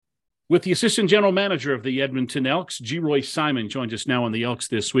With the assistant general manager of the Edmonton Elks, Geroy Simon, joins us now on the Elks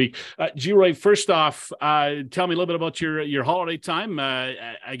this week. Geroy, first off, tell me a little bit about your holiday time.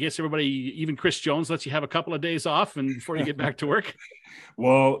 I guess everybody, even Chris Jones, lets you have a couple of days off and before you get back to work.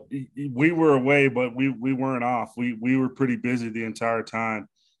 Well, we were away, but we weren't off. We were pretty busy the entire time.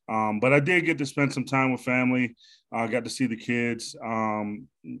 But I did get to spend some time with family. I got to see the kids, over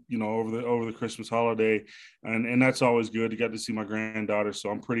the Christmas holiday, and that's always good. You got to see my granddaughter, so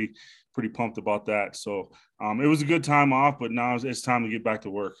I'm pretty pumped about that. So it was a good time off, but now it's time to get back to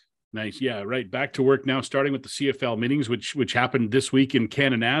work. Nice. Yeah, right. Back to work now, starting with the CFL meetings, which happened this week in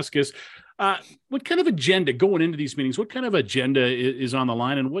Kananaskis. What kind of agenda going into these meetings? What kind of agenda is on the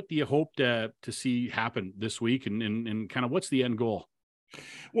line, and what do you hope to see happen this week? And kind of what's the end goal?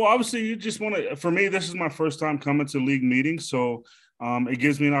 Well, obviously, you just want to. For me, this is my first time coming to league meetings, so it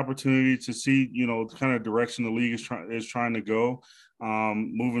gives me an opportunity to see, the kind of direction the league is trying to go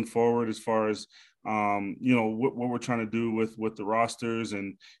moving forward, as far as what we're trying to do with the rosters,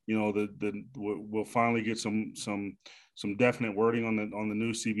 and we'll finally get some definite wording on the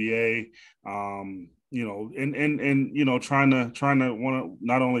new CBA. Trying to want to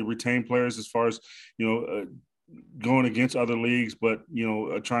not only retain players as far as going against other leagues, but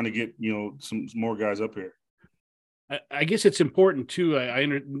trying to get some more guys up here. I guess it's important too.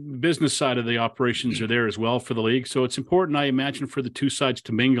 The business side of the operations are there as well for the league, so it's important, I imagine, for the two sides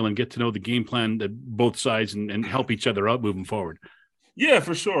to mingle and get to know the game plan that both sides and help each other out moving forward. Yeah,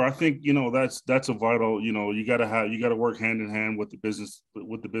 for sure. I think that's a vital. You got to work hand in hand with the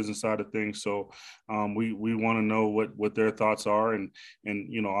business side of things. So we want to know what their thoughts are, and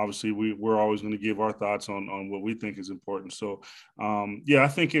obviously we're always going to give our thoughts on what we think is important. So I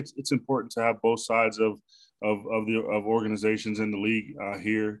think it's important to have both sides of organizations in the league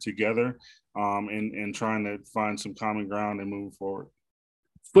here together, and trying to find some common ground and moving forward.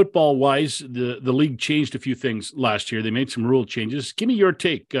 Football wise, the league changed a few things last year. They made some rule changes. Give me your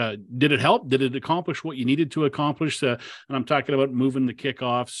take. Did it help? Did it accomplish what you needed to accomplish? And I'm talking about moving the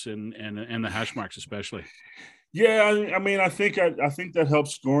kickoffs and the hash marks especially. Yeah, I mean, I think that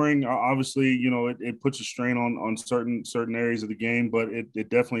helps scoring. Obviously, it puts a strain on certain areas of the game, but it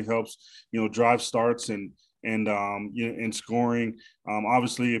definitely helps, drive starts and in scoring.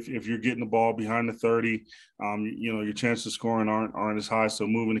 Obviously, if you're getting the ball behind the 30, your chances of scoring aren't as high. So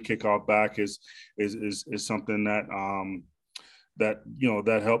moving the kickoff back is something that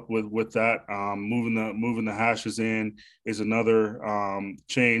helped with that. Moving the hashes in is another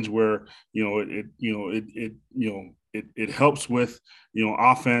change where it helps with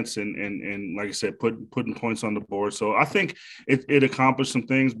offense and like I said, putting points on the board. So I think it accomplished some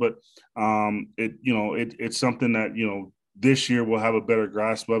things, but it's something that this year we'll have a better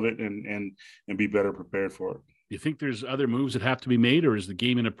grasp of it and be better prepared for it. Do you think there's other moves that have to be made, or is the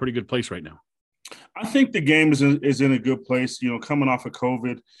game in a pretty good place right now? I think the game is in a good place. Coming off of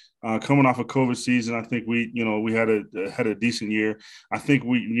COVID season, I think we had a decent year. I think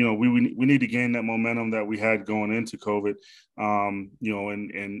we need to gain that momentum that we had going into COVID. And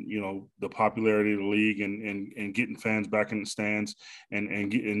the popularity of the league and getting fans back in the stands and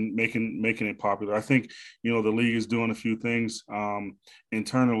making it popular. I think the league is doing a few things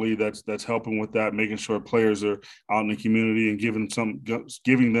internally that's helping with that, making sure players are out in the community and giving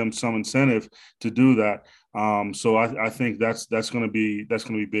them some incentive to do that. So I think that's going to be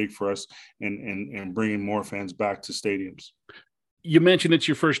big for us and bringing more fans back to stadiums. You mentioned it's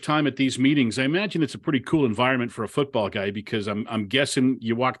your first time at these meetings. I imagine it's a pretty cool environment for a football guy, because I'm guessing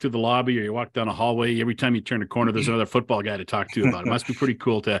you walk through the lobby or you walk down a hallway, every time you turn a corner, there's another football guy to talk to about. It must be pretty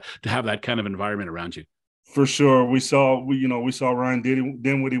cool to have that kind of environment around you. For sure. We saw Ryan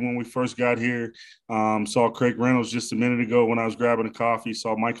Dinwiddie when we first got here. Saw Craig Reynolds just a minute ago when I was grabbing a coffee.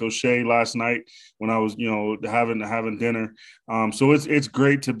 Saw Mike O'Shea last night when I was, having dinner. So it's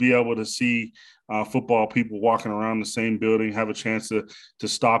great to be able to see football people walking around the same building, have a chance to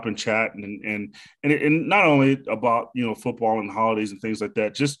stop and chat and not only about football and holidays and things like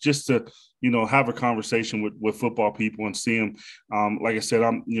that, just to have a conversation with football people and see them. Like I said,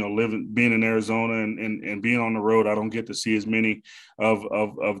 I'm being in Arizona and being on the road, I don't get to see as many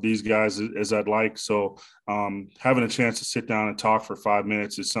of these guys as I'd like. So having a chance to sit down and talk for 5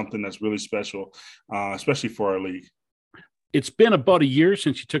 minutes is something that's really special, especially for our league. It's been about a year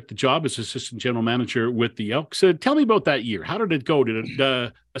since you took the job as assistant general manager with the Elks. Tell me about that year. How did it go? Did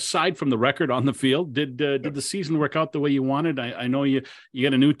it, aside from the record on the field, did the season work out the way you wanted? I know you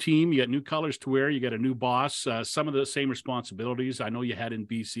got a new team, you got new colors to wear, you got a new boss, some of the same responsibilities I know you had in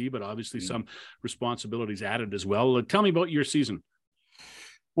BC, but obviously some responsibilities added as well. Tell me about your season.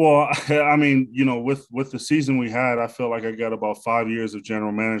 Well, I mean, with the season we had, I felt like I got about 5 years of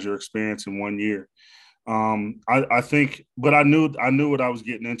general manager experience in 1 year. I think, but I knew what I was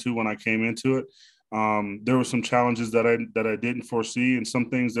getting into when I came into it. There were some challenges that I didn't foresee, and some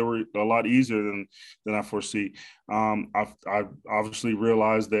things that were a lot easier than I foresee. I've obviously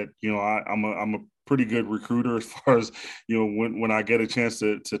realized that I'm a pretty good recruiter as far as when I get a chance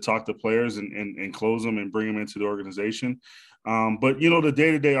to talk to players and close them and bring them into the organization. But the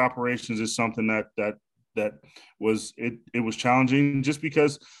day to day operations is something that it was challenging just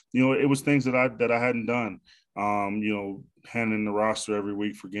because it was things that I hadn't done. Handling the roster every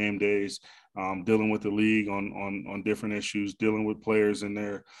week for game days, dealing with the league on different issues, dealing with players in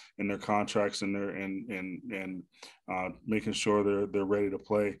their contracts and making sure they're ready to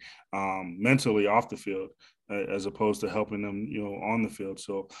play mentally off the field as opposed to helping them on the field.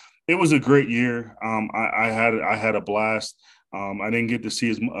 So it was a great year. I had a blast. I didn't get to see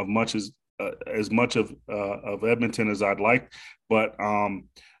as much of Edmonton as I'd like, but I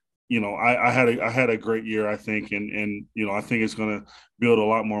had a great year, I think, and I think it's going to build a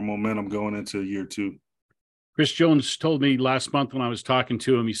lot more momentum going into year two. Chris Jones told me last month when I was talking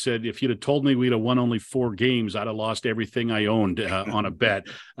to him, he said, if you'd have told me we'd have won only 4 games, I'd have lost everything I owned on a bet.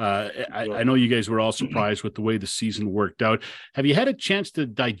 I know you guys were all surprised with the way the season worked out. Have you had a chance to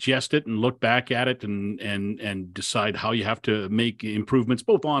digest it and look back at it and decide how you have to make improvements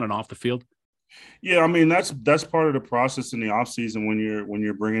both on and off the field? Yeah, I mean that's part of the process in the offseason when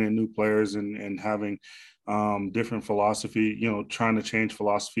you're bringing in new players and having different philosophy, trying to change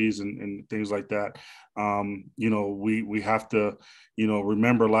philosophies and things like that. We have to,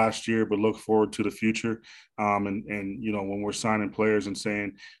 remember last year, but look forward to the future. And when we're signing players and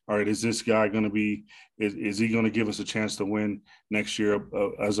saying, all right, is this guy going to be, is he going to give us a chance to win next year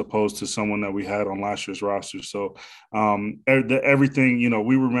as opposed to someone that we had on last year's roster? So everything,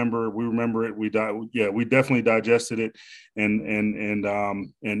 we remember it. We definitely digested it and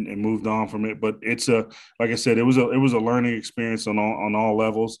moved on from it. But like I said, it was a learning experience on all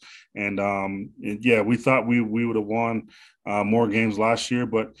levels. And yeah, we thought we would have won more games last year,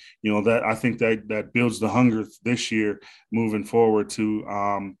 but that I think that builds the hunger this year moving forward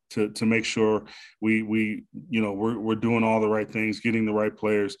to make sure we're doing all the right things, getting the right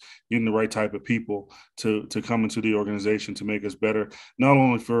players, getting the right type of people to come into the organization to make us better, not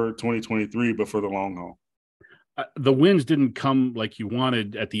only for 2023 but for the long haul. The wins didn't come like you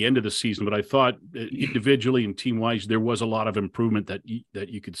wanted at the end of the season, but I thought individually and team wise, there was a lot of improvement that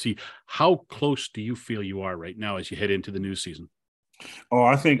you could see. How close do you feel you are right now as you head into the new season? Oh,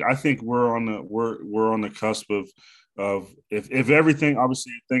 I think we're on the cusp of if everything,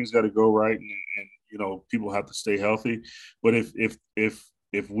 obviously things got to go right and people have to stay healthy, but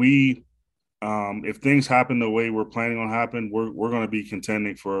if we if things happen the way we're planning on happen, we're going to be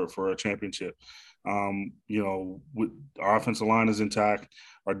contending for a championship. Our offensive line is intact.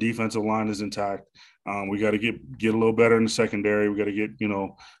 Our defensive line is intact. We got to get a little better in the secondary. We got to get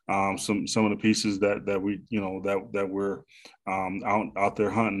some of the pieces that we that we're out there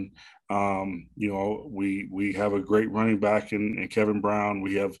hunting. We have a great running back in Kevin Brown.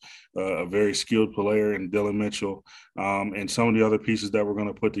 We have a very skilled player in Dylan Mitchell, and some of the other pieces that we're going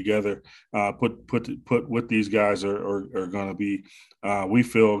to put together, put with these guys are going to be, we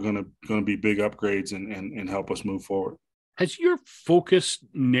feel going to be big upgrades and help us move forward. Has your focus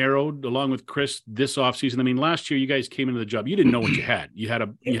narrowed along with Chris this offseason? I mean, last year you guys came into the job. You didn't know what you had. You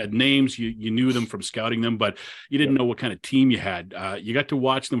had names, you knew them from scouting them, but you didn't know what kind of team you had. You got to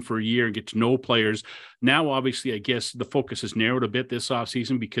watch them for a year and get to know players. Now, obviously, I guess the focus has narrowed a bit this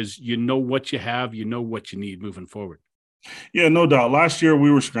offseason because you know what you have, you know what you need moving forward. Yeah, no doubt. Last year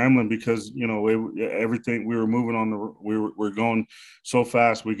we were scrambling because everything we were moving on we're going so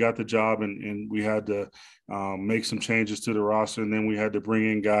fast. We got the job and we had to make some changes to the roster, and then we had to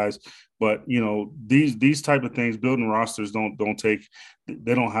bring in guys. But these type of things, building rosters don't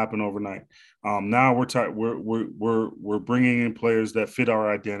happen overnight. Now we're bringing in players that fit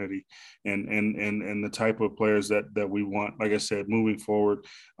our identity and the type of players that we want. Like I said, moving forward,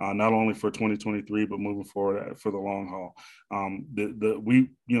 not only for 2023 but moving forward for the long haul.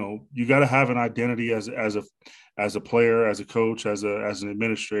 You got to have an identity as a player, as a coach, as an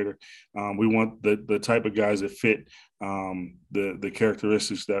administrator. We want the type of guys that fit the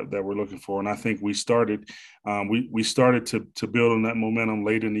characteristics that we're looking for. And I think we started to build on that momentum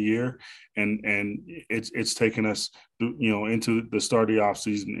late in the year, and it's taken us into the start of the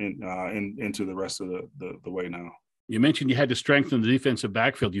offseason and into the rest of the way now. You mentioned you had to strengthen the defensive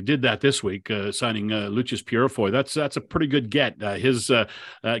backfield. You did that this week, signing Lucius Purifoy. That's a pretty good get. His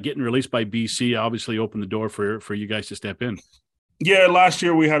getting released by BC obviously opened the door for you guys to step in. Yeah, last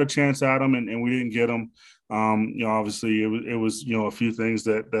year we had a chance at him and we didn't get him. Obviously it was a few things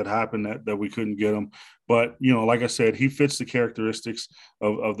that happened that we couldn't get him. But like I said, he fits the characteristics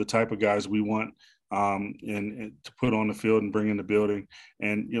of the type of guys we want and to put on the field and bring in the building.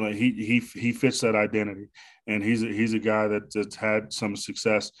 And he fits that identity. And he's a guy that's had some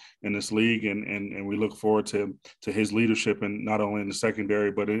success in this league, and we look forward to his leadership, and not only in the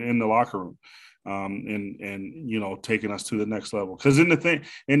secondary but in the locker room. And taking us to the next level. Because in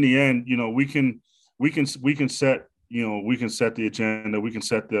the end, we can set the agenda, we can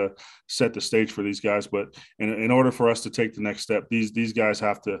set the stage for these guys. But in order for us to take the next step, these guys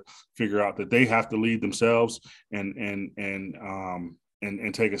have to figure out that they have to lead themselves and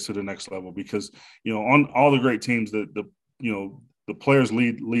take us to the next level. Because on all the great teams, the players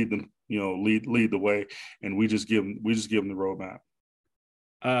lead them, lead the way, and we just give them the roadmap.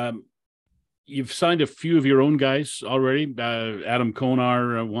 You've signed a few of your own guys already. Adam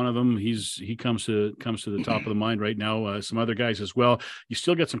Konar, one of them. He comes to the top of the mind right now. Some other guys as well. You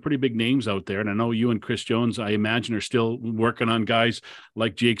still got some pretty big names out there, and I know you and Chris Jones, I imagine, are still working on guys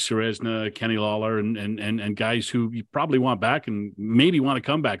like Jake Ceresna, Kenny Lawler, and guys who you probably want back and maybe want to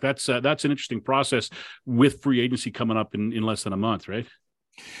come back. That's an interesting process with free agency coming up in less than a month, right?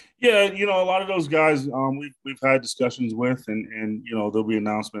 Yeah, a lot of those guys we've had discussions with, and there'll be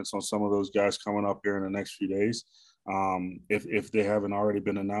announcements on some of those guys coming up here in the next few days, if they haven't already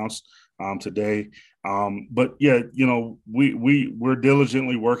been announced today. But yeah, we're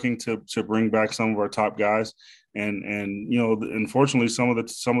diligently working to bring back some of our top guys, and unfortunately, some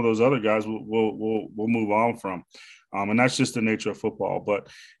of those other guys we'll move on from. And that's just the nature of football. But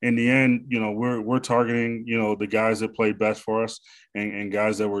in the end, we're targeting, the guys that played best for us, and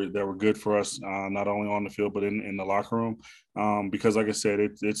guys that were good for us, not only on the field but in the locker room. Because, like I said,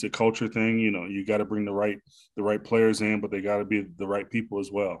 it's a culture thing. You got to bring the right players in, but they got to be the right people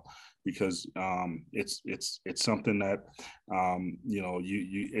as well. Because it's something that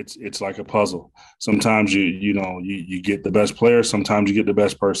it's like a puzzle. Sometimes you get the best player, sometimes you get the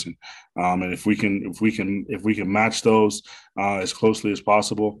best person, and if we can match those as closely as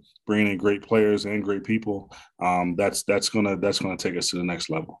possible, bringing in great players and great people, that's gonna take us to the next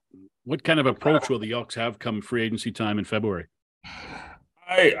level. What kind of approach will the Elks have come free agency time in February?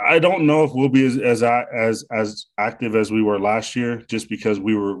 I don't know if we'll be as active as we were last year, just because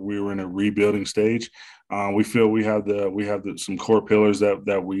we were in a rebuilding stage. We feel we have some core pillars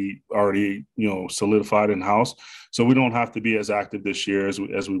that we already solidified in house, so we don't have to be as active this year as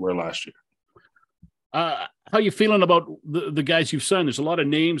we were last year. How you feeling about the guys you've signed? There's a lot of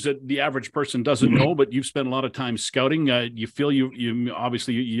names that the average person doesn't know, but you've spent a lot of time scouting. You feel you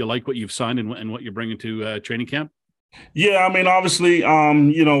obviously you like what you've signed and what you're bringing to training camp? Yeah, I mean, obviously,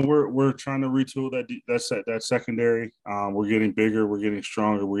 we're trying to retool that secondary. We're getting bigger, we're getting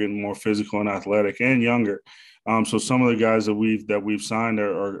stronger, we're getting more physical and athletic and younger. So some of the guys that we've signed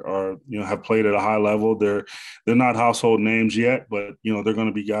are have played at a high level. They're not household names yet, but they're going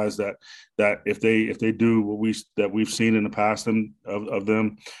to be guys that if they do what we've seen in the past of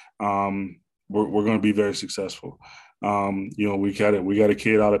them, we're going to be very successful. We got a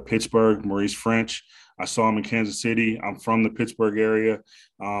kid out of Pittsburgh, Maurice French. I saw him in Kansas City. I'm from the Pittsburgh area.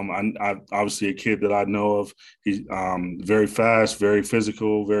 I'm obviously a kid that I know of. He's very fast, very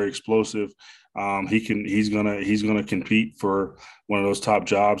physical, very explosive. He's gonna compete for one of those top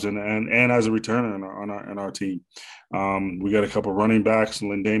jobs and as a returner in our team. We got a couple of running backs.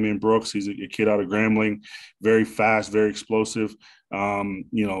 Lindamian Brooks, he's a kid out of Grambling, very fast, very explosive.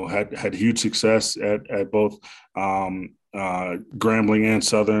 Had huge success at both Grambling and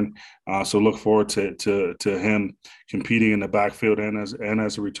Southern. So look forward to him competing in the backfield and as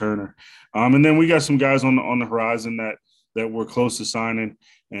a returner. And then we got some guys on the horizon that we're close to signing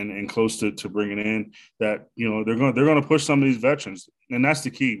and close to bringing in that they're going to push some of these veterans, and that's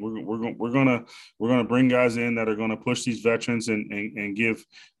the key. We're going to bring guys in that are going to push these veterans and give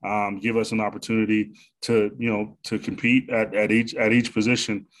us an opportunity to compete at each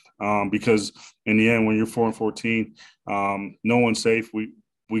position, because in the end, when you're 4-14, no one's safe.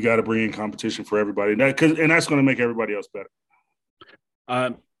 We got to bring in competition for everybody, and that's going to make everybody else better.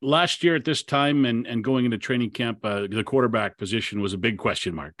 Last year at this time and going into training camp, the quarterback position was a big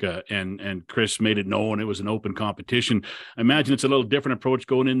question mark, and Chris made it known it was an open competition. I imagine it's a little different approach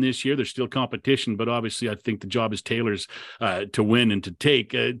going in this year. There's still competition, but obviously I think the job is Taylor's to win and to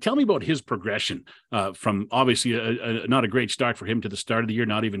take. Tell me about his progression from obviously not a great start for him to the start of the year,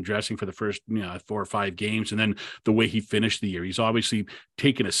 not even dressing for the first 4 or 5 games, and then the way he finished the year. He's obviously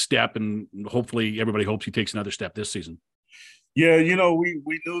taken a step, and hopefully everybody hopes he takes another step this season. Yeah, we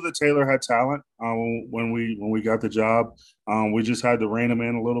knew that Taylor had talent when we got the job. We just had to rein him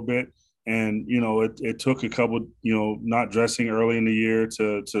in a little bit, and it took a couple, not dressing early in the year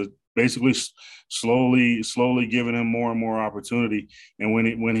to basically slowly giving him more and more opportunity. And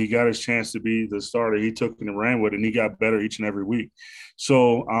when he got his chance to be the starter, he took it and ran with it, and he got better each and every week.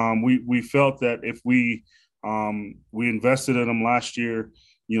 So we felt that if we invested in him last year.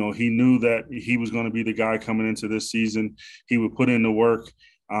 He knew that he was going to be the guy coming into this season. He would put in the work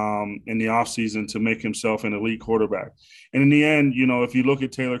in the offseason to make himself an elite quarterback. And in the end, if you look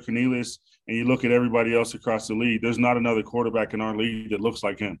at Taylor Cornelius and you look at everybody else across the league, there's not another quarterback in our league that looks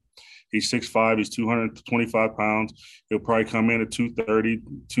like him. He's 6'5", he's 225 pounds. He'll probably come in at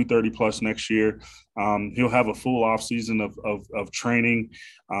 230 plus next year. He'll have a full offseason of training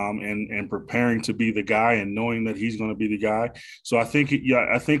and preparing to be the guy and knowing that he's going to be the guy. So I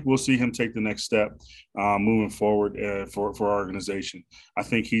think we'll see him take the next step moving forward for our organization. I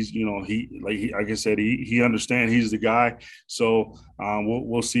think he's, like I said, he understands he's the guy. So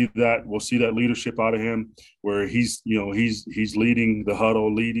we'll see that leadership out of him, where he's leading the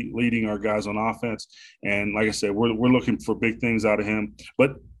huddle, leading our guys on offense. And like I said, we're looking for big things out of him.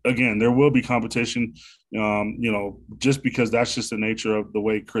 But again, there will be competition, just because that's just the nature of the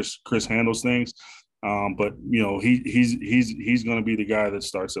way Chris handles things. But he's going to be the guy that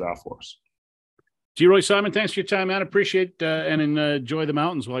starts it out for us. Geroy Simon, thanks for your time, man. Appreciate and enjoy the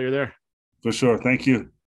mountains while you're there. For sure. Thank you.